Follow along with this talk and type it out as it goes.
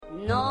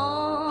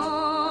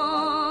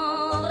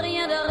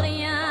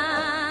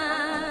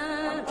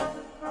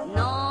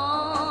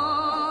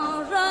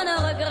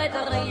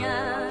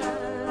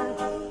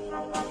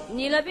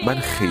من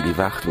خیلی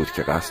وقت بود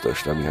که قصد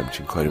داشتم یه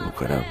همچین کاری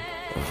بکنم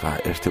و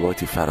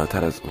ارتباطی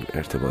فراتر از اون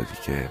ارتباطی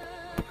که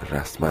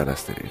رسما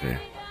از طریق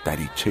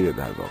دریچه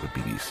در واقع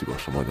بی‌بی‌سی با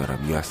شما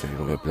دارم یا از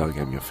طریق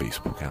وبلاگم یا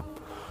فیسبوکم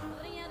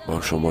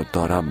با شما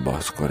دارم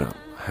باز کنم.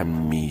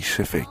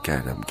 همیشه فکر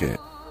کردم که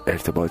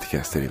ارتباطی که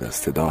از طریق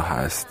صدا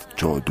هست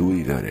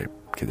جادویی داره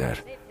که در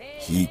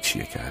هیچ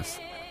یک از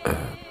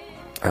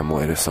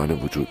اما رسانه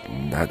وجود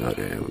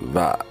نداره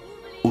و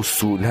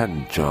اصولاً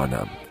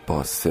جانم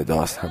با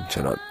صداست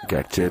همچنان،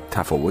 گرچه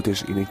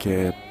تفاوتش اینه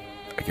که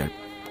اگر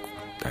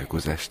در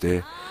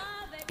گذشته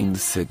این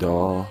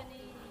صدا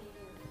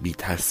بی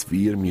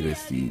تصویر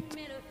میرسید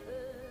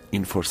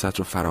این فرصت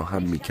رو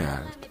فراهم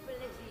میکرد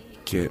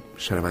که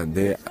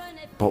شنونده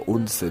با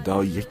اون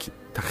صدا یک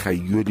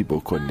تخیلی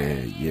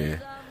بکنه،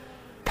 یه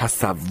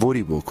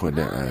تصوری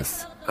بکنه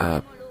از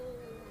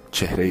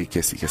چهره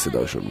کسی که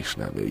صداش رو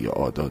میشنوه یا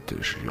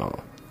عاداتش یا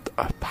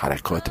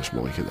حرکاتش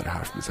موقعی که داره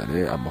حرف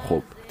میزنه. اما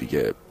خب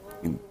دیگه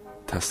این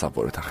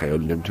تصور و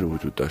تخیل نمیتونه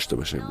وجود داشته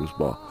باشه امروز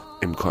با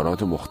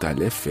امکانات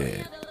مختلف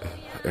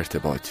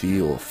ارتباطی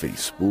و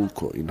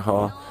فیسبوک و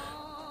اینها.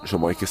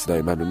 شمایی که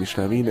صدای من رو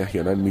میشنوین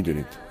احیانا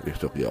میدونید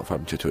ریخت و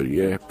قیافم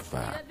چطوریه و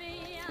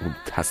اون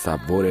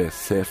تصور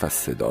صرف از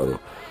صدا رو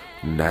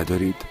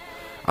ندارید.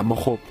 اما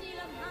خب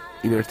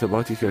این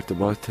ارتباطی که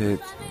ارتباط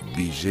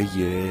ویژه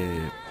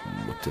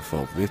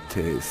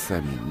متفاوت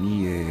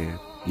صمیمی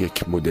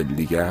یک مدل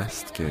دیگه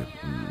است که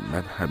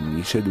من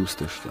همیشه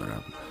دوستش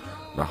دارم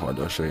و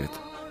حالا شاید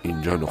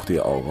اینجا نقطه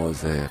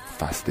آغاز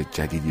فصل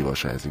جدیدی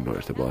باشه از این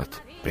ارتباط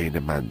بین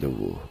من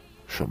و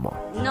شما.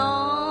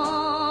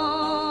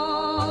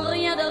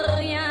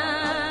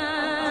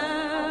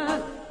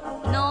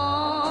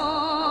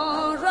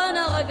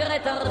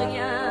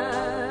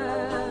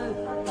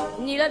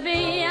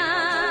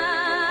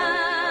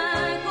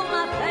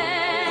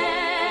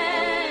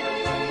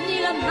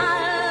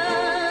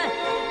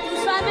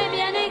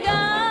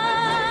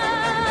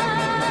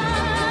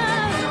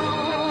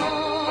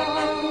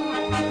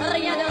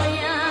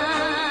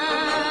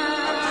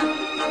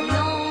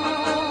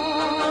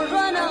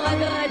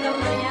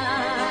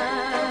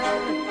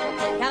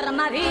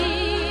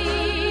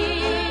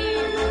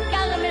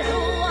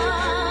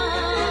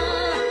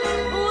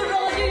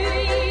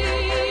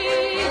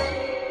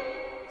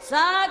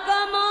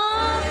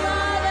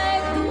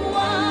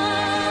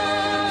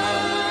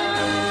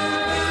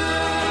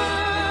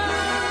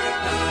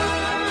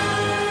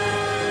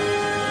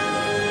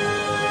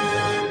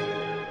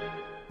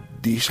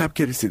 دیشب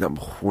که رسیدم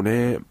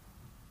خونه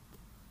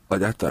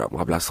عادت دارم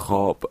قبل از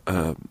خواب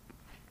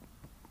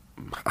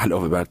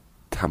علاوه بر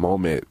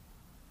تمام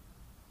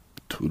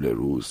طول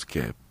روز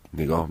که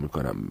نگاه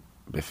میکنم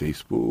به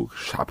فیسبوک،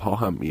 شبها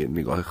هم یه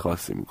نگاه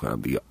خاصی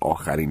میکنم دیگه،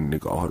 آخرین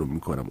نگاه رو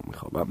میکنم و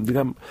میخوام.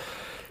 دیدم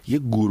یه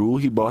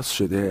گروهی باز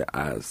شده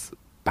از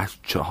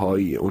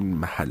بچه‌های اون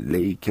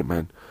محله‌ای که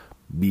من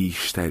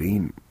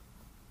بیشترین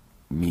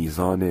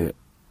میزان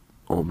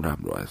عمرم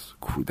رو از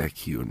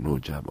کودکی و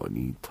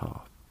نوجوانی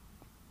تا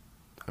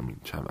همین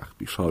چند وقت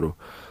پیشا رو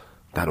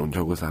در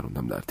اونجا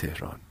گذروندم در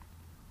تهران.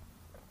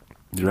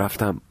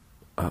 رفتم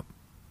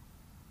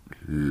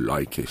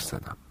لایکش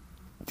زدم،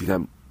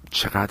 دیدم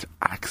چقدر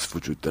عکس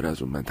وجود داره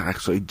از اون منطقه،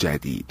 عکس‌های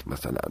جدید،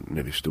 مثلا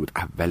نوشته بود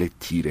اول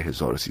تیر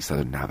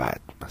 1390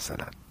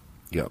 مثلا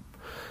یا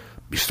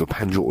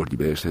 25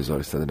 اردیبهشت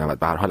 1390.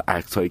 به هر حال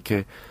عکس‌هایی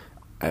که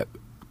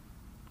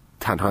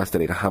تنها از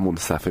طریق همون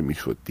صفحه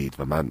میشد دید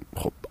و من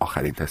خب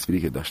آخرین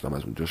تصویری که داشتم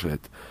از اونجا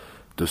شاید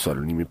 2.5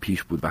 سال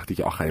پیش بود، وقتی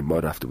که آخرین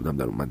بار رفته بودم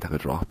در اون منطقه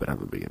راه برم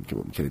و بگم که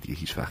ممکنه دیگه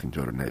هیچ وقت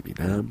اینجا رو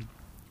نبینم.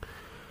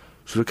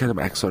 شروع کردم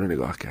عکس‌ها رو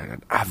نگاه کردن.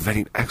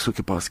 اولین عکس رو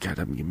که باز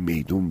کردم یه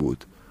میدون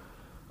بود،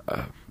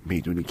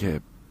 میدونی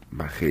که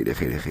من خیلی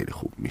خیلی خیلی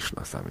خوب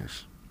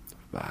میشناسمش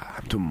و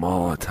هم تو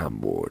ماتم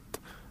برد.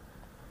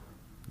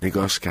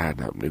 نگاش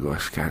کردم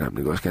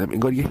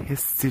انگار یه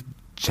حس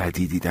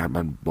جدیدی در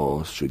من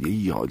باز شد، یه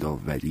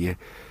یادآوری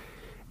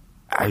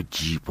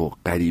عجیب و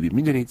غریبی.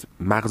 میدونید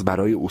مغز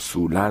برای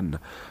اصولاً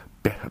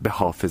به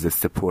حافظه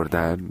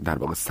سپردن، در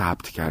واقع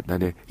ثبت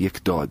کردن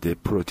یک داده،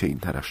 پروتئین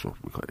ترشح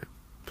میکنه.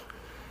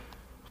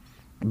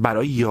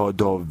 برای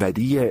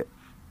یادآوری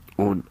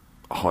اون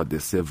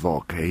حادثه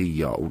واقعی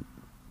یا اون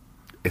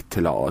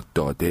اطلاعات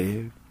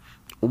داده،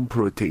 اون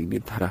پروتئین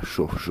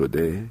ترشح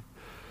شده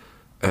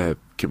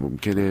که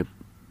ممکنه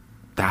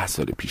 10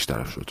 سال پیش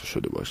ترشح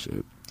شده باشه،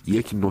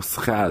 یک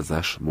نسخه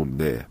ازش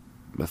مونده.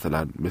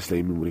 مثلا مثل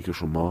این میمونه که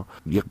شما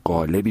یه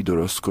قالبی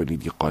درست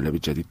کنید، یه قالب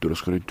جدید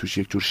درست کنید، توش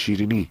یک جور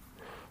شیرینی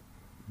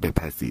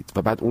بپزید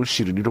و بعد اون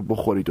شیرینی رو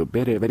بخورید و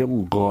بره، ولی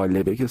اون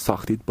قالبه که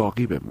ساختید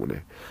باقی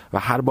بمونه و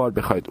هر بار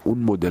بخواید اون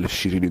مدل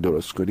شیرینی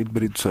درست کنید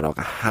برید سراغ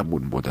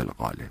همون مدل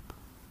قالب.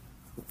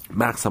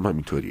 مغز هم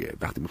همینطوریه،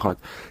 وقتی میخواد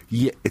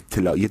یه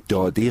اطلاع، یه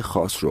داده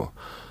خاص رو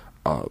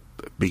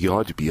به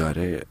یاد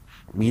بیاره،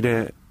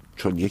 میره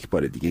چون یک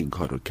بار دیگه این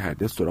کار رو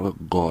کرده سراغ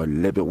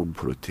قالب اون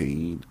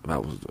پروتئین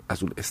و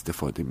از اون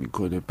استفاده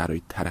میکنه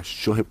برای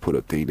ترشح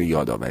پروتئین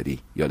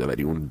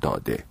یادآوری اون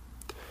داده.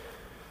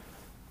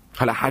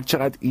 حالا هر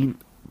چقدر این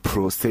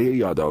پروسه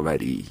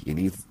یادآوری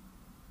یعنی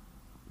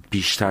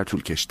بیشتر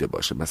طول کشیده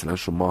باشه، مثلا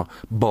شما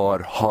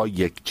بارها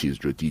یک چیز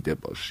رو دیده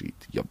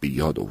باشید یا به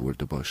یاد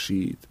آورده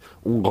باشید،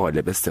 اون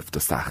قالب سفت و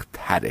سخت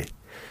تره،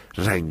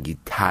 رنگی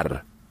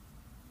تر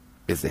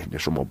به ذهن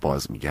شما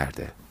باز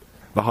میگرده.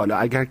 و حالا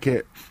اگر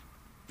که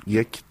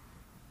یک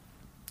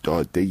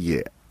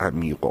داده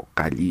عمیق و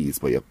غلیظ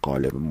با یک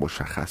قالب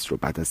مشخص رو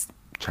بعد از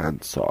چند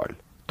سال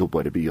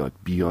دوباره به یاد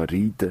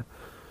بیارید،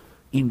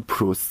 این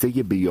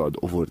پروسه به یاد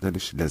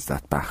آوردنش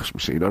لذت بخش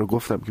میشه. اینا رو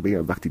گفتم که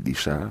بگم وقتی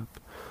دیشب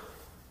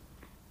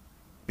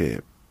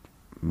به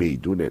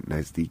میدون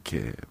نزدیک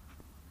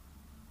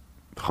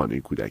خانه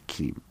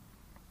کودکیم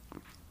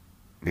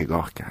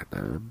نگاه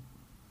کردم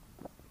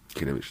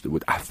که نوشته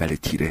بود اول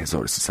تیر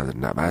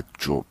 1390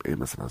 جمعه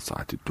مثلا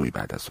ساعت 2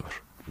 بعد از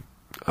ظهر.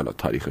 حالا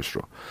تاریخش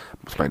رو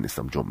مطمئن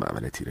نیستم جمعه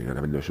اول تیره یا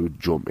نه، ولی نوشته بود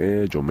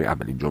جمعه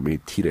اولین جمعه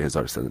تیر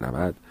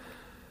 1390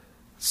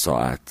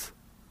 ساعت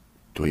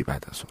 2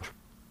 بعد از ظهر.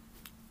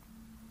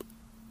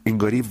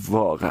 انگاری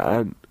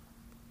واقعا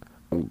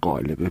اون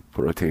قالب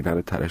پروتئین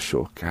رو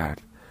ترشح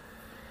کرد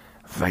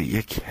و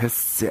یک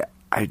حس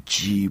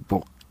عجیب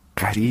و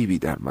غریبی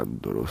در من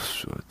درست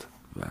شد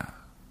و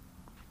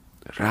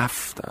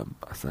رفتم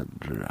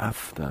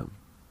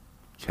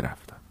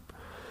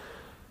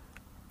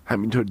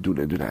همینطور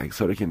دونه دونه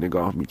عکس‌ها رو که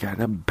نگاه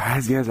میکردم،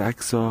 بعضی از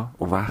عکس‌ها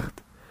اون وقت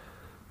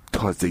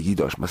تازگی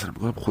داشت، مثلا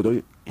میگم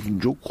خدای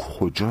اینجا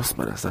کجاست،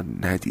 من اصلا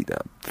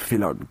ندیدم،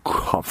 فلان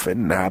کافه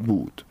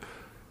نبود،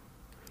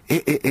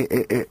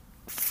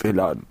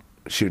 فلان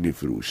شیرینی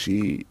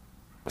فروشی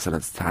مثلا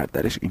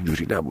سردرش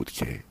اینجوری نبود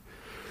که،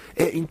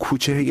 این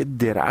کوچه یه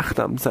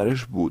درختم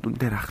سرش بود، اون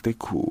درخته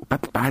کو.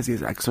 بعد بعضی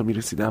از عکس‌ها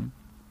میرسیدم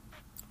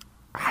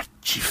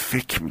هرچی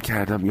فکر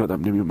میکردم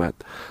یادم نمیومد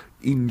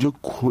اینجا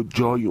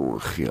کجای اون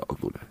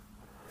خیابونه.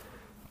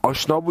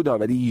 آشنا بود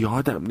ولی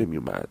یادم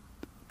نمیومد.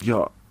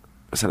 یا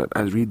مثلا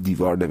از روی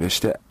دیوار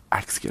نوشته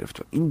عکس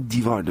گرفتم، این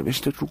دیوار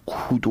نوشته رو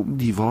کدوم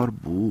دیوار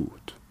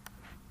بود؟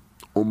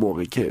 اون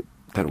موقع که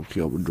در اون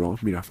خیابون راه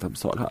میرفتم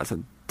سالها، اصلا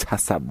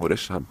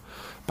تصورش هم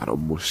برام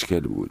مشکل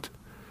بود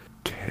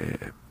که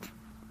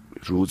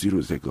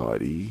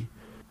روزگاری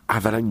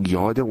اولا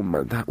یاد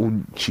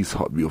اون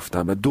چیزها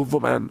بیفتم و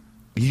دوما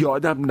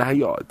یادم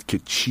نیاد که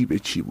چی به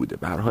چی بوده.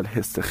 به هر حال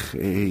حس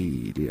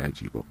خیلی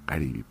عجیب و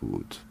غریبی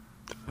بود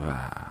و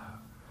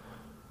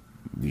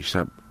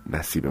نیشتم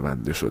نصیب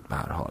منده شد. به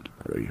هر حال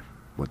برای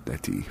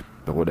مدتی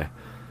به قول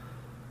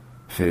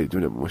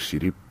فریدون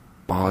مشیری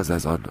باز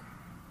از آن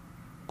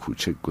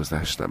کوچه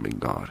گذشتم،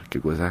 انگار که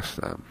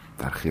گذشتم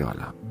در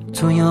خیالم.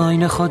 توی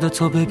آینه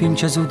خودتو ببین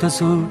چه زود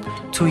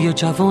توی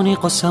جوانی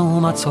قصه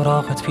اومد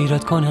سراغت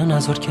پیرت کنه،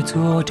 نظر که تو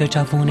اوج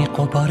جوانی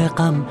قبار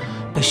غم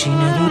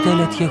بشینه رو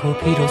دلت یهو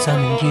پیر و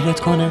زمین گیرت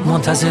کنه.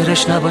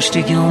 منتظرش نباش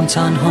دیگه اون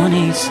تنها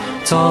نیست،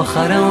 تا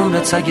آخر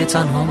عمرت سگه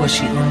تنها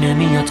باشی. اون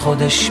نمیاد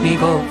خودش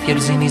میگفت یه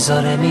روزی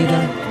میذاره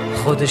میره،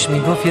 خودش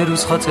میگفت یه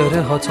روز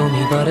خاطره ها تو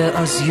میبره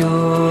از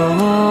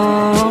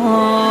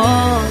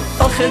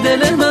آخه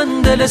دل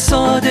من دل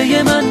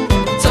ساده من،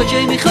 تا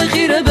کی میخوای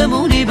خیره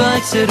بمونی به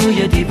عکس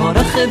روی دیوار؟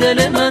 آخه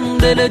دل من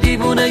دل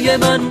دیوونه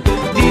من،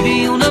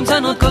 دیدی اونم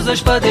تنات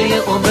گذاشت بعد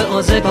یه عمر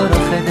آزگار.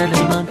 آخه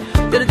دل من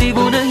دل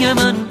دیوونه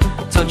من،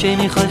 تا کی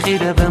میخوای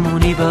خیره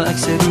بمونی به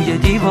عکس روی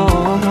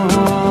دیوار؟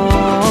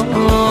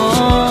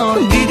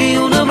 دیدی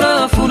اونم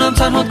رفت اونم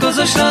تنات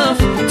گذاشت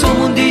رفت، تو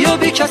موندی یا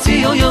بی کسی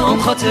یا هم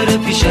خاطر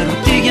پیش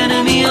رو دیگه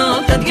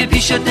نمیاد، دیگه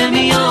پیشت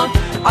نمیاد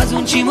از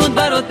اون چی موند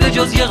برات به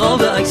جز یه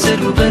قاب عکس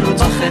رو به رو.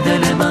 آخه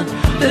دل من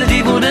دل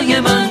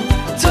دیوونه من،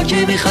 تا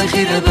که میخوای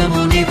خیره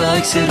بمونی به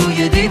عکس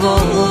روی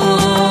دیوار.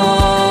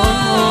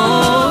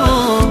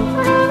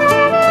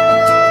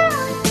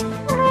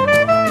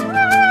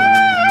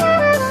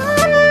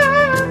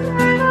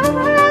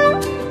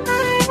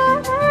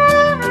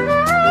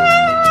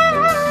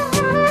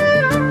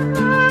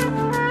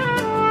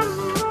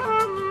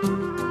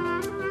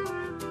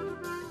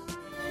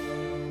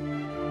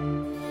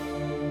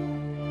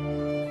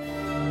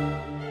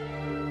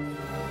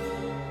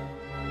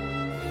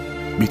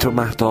 بی تو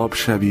مهتاب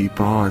شبی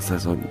باز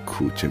از آن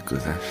کوچه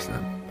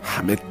گذشتم،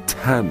 همه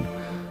تن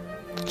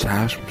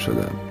چشم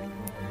شدم،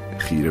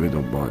 خیره به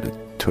دنبال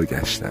تو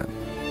گشتم.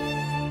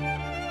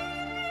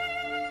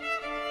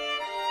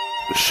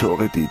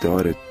 شوق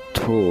دیدار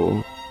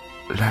تو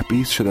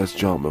لبریز شد از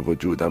جام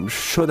وجودم،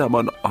 شدم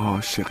آن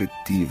عاشق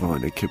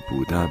دیوانه که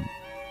بودم.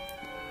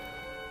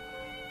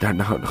 در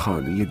نهان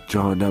خانه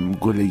جانم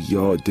گل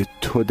یاد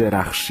تو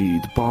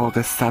درخشید،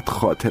 باغ 100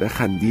 خاطر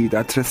خندید،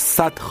 عطر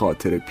 100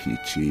 خاطر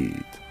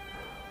پیچید.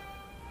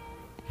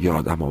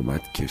 یادم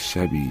آمد که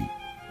شبی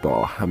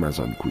با هم از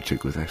آن کوچه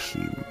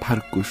گذشتیم، پر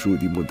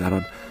گشودیم و در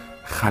آن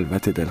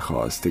خلوت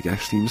دلخواسته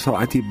گشتیم.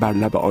 ساعتی بر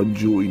لب آن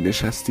جوی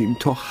نشستیم،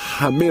 تو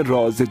همه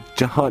راز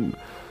جهان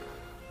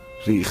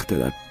ریخته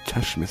در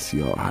چشم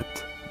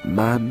سیاحت،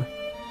 من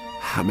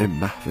همه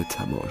محو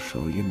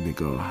تماشای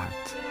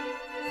نگاهت.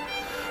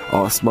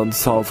 آسمان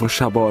صاف و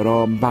شب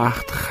آرام،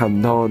 بخت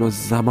خندان و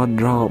زمان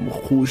رام.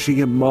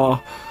 خوشی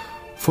ماه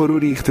فرو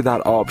ریخته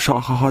در آب،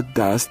 شاخه ها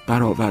دست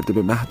برآورده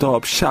به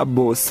مهتاب. شب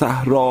و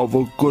صحرا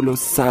و گل و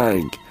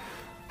سنگ،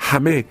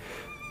 همه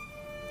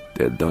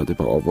دل داده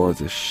به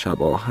آواز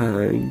شب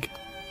آهنگ.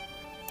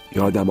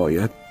 یادم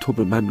آید تو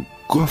به من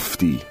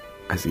گفتی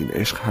از این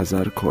عشق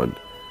حذر کن.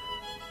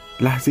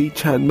 لحظه‌ای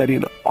چند بر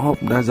این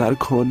آب نظر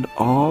کن.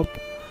 آب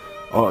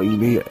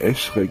آینه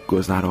عشق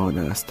گذران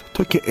است.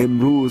 تو که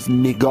امروز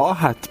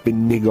نگاهت به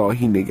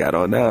نگاهی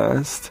نگران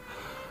است،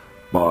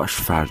 باش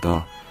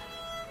فردا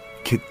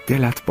که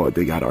دلت با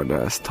دگران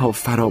است. تا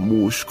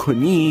فراموش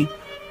کنی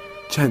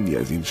چندی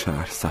از این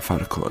شهر سفر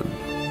کن.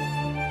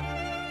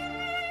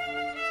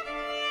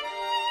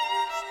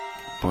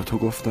 با تو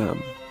گفتم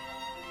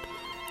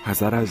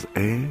حذر از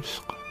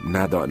عشق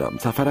ندانم،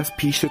 سفر از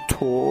پیش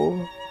تو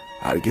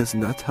هرگز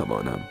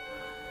نتوانم.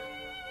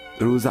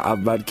 روز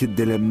اول که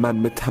دل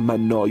من به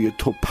تمنای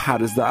تو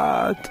پر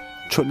زد،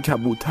 چون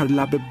کبوتر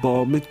لب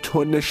بام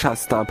تو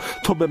نشستم.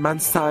 تو به من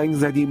سنگ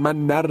زدی،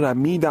 من نه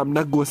رمیدم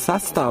نه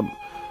گسستم.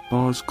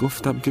 باز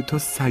گفتم که تو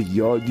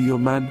صیادی و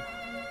من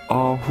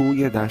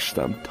آهوی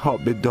دشتم. تا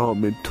به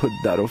دام تو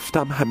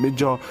درافتم، همه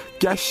جا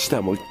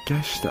گشتم و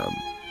گشتم.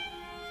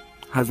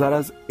 حذر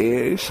از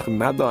عشق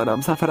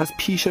ندانم، سفر از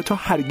پیش تو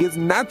هرگز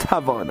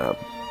نتوانم.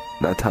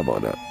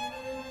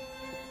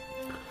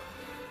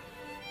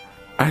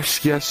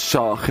 اشکی از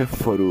شاخه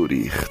فرو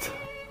ریخت،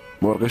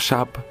 مرغ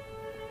شب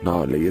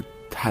ناله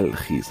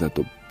تلخی زد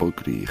و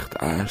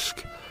بگریخت. اشک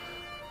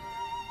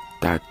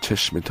در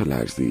چشم تو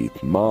لرزید،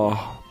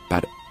 ماه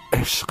بر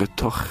عشق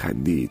تو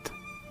خندید.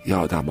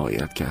 یادم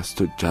آید که از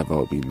تو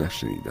جوابی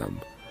نشنیدم.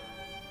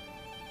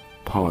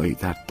 پای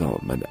در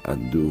دامن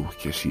اندوه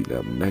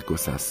کشیدم،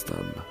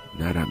 نگسستم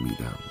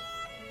نرمیدم.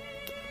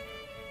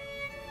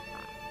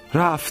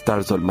 رفت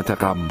در ظلمت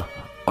غم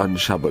آن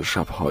شب و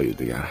شبهای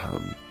دیگر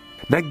هم.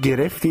 نه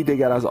گرفتی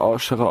دیگر از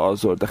عاشق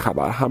آزرده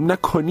خبر هم. نه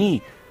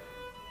کنی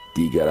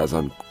دیگر از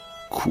آن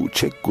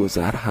کوچه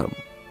گذر هم.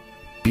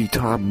 بی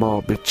تو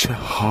اما به چه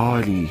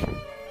حالی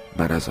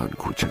من از آن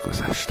کوچه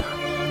گذشتم.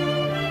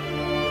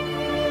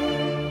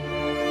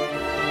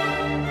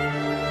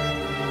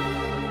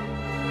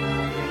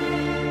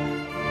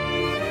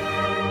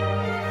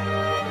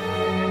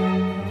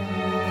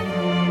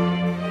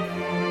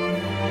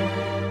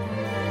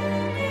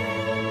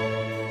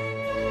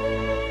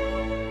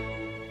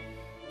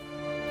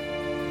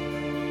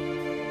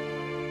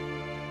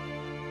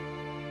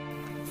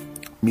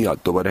 میاد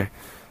دوباره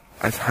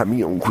از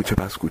همین اون کوچه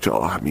پس کوچه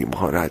همین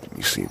ما رد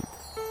میشیم.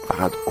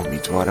 فقط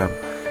امیدوارم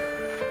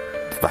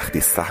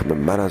وقتی سهم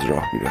من از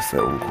راه میرسه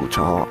اون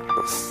کوچه ها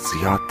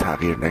زیاد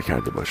تغییر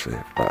نکرده باشه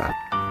و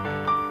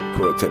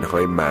پروتئین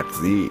های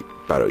مغزی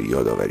برای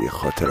یادآوری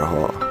خاطره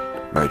ها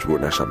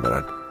مجبور نشن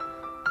برن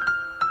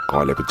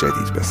قالب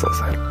جدید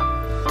بسازن.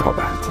 تا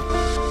بعد.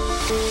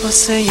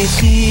 واسه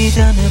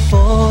دیدن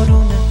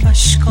بارون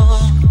اشکا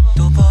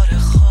دوباره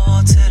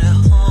خاطره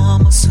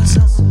هامو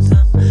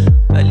سوزوندم،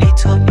 ولی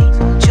تا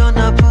اینجا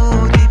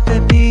نبودی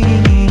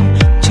ببینی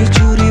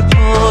چجوری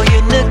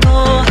پای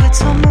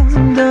نگاهت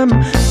موندم.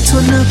 تو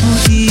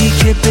نبودی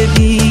که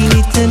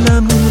ببینی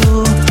دلم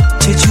رو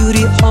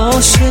چجوری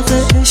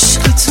عاشق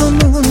عشق تو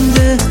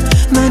مونده.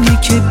 منی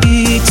که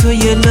بی تو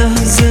یه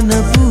لحظه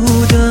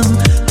نبودم،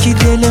 که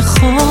دل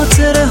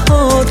خاطره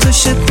ها تو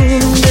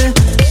شکونده.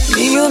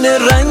 میونه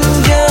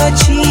رنگ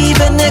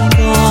عجیب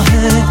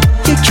نگاهه،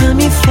 یه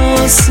کمی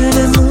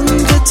فاصله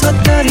مونده تا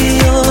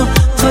دریا،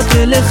 تا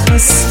دل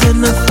خسته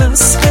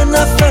نفس به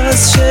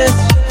نفس شه.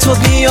 تو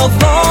بیا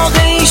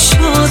واقعی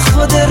شد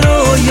خود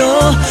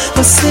رویا،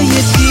 واسه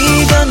یه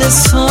دیدن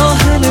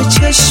ساحل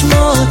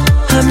چشمات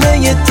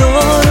همه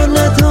دار و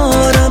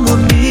ندارم و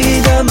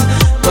میدم.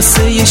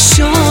 واسه یه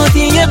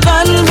شادی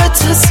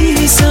قلبت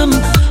عزیزم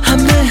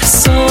همه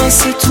احساس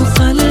تو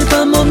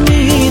قلبم و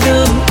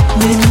میدم.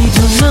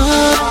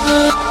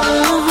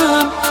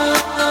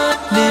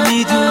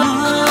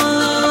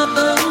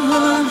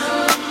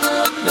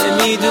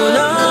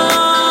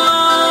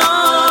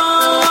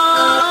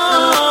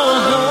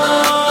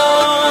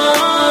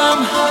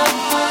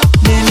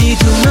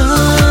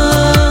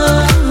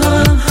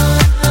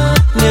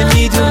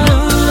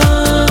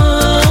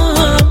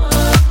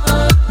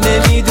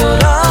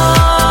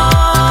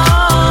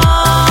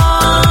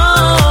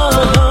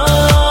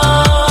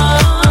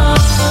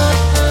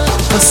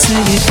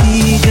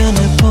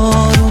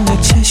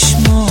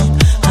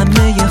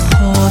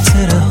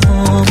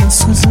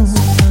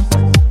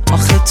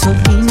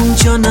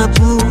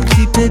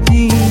 نبودی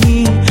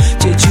ببینی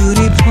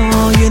چجوری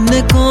پای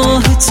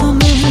نگاه تو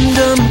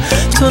موندم.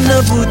 تو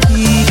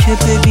نبودی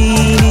که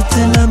ببینی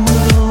دلم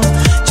رو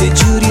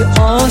چجوری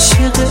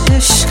عاشق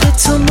عشق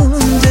تو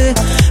مونده.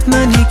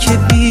 منی که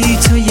بی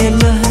تو یه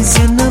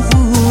لحظه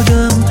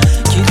نبودم،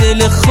 که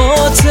دل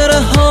خاطره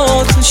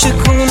ها تو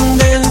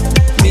شکونده.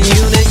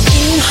 میونه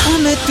این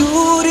همه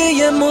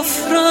دوری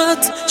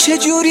مفرد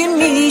چجوری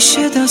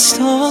میشه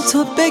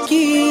دستاتو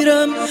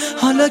بگیرم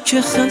حالا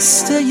که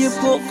خسته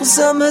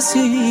بغضم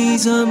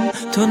عزیزم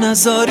تو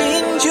نذار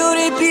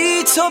اینجوری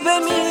بی تو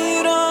بمیرم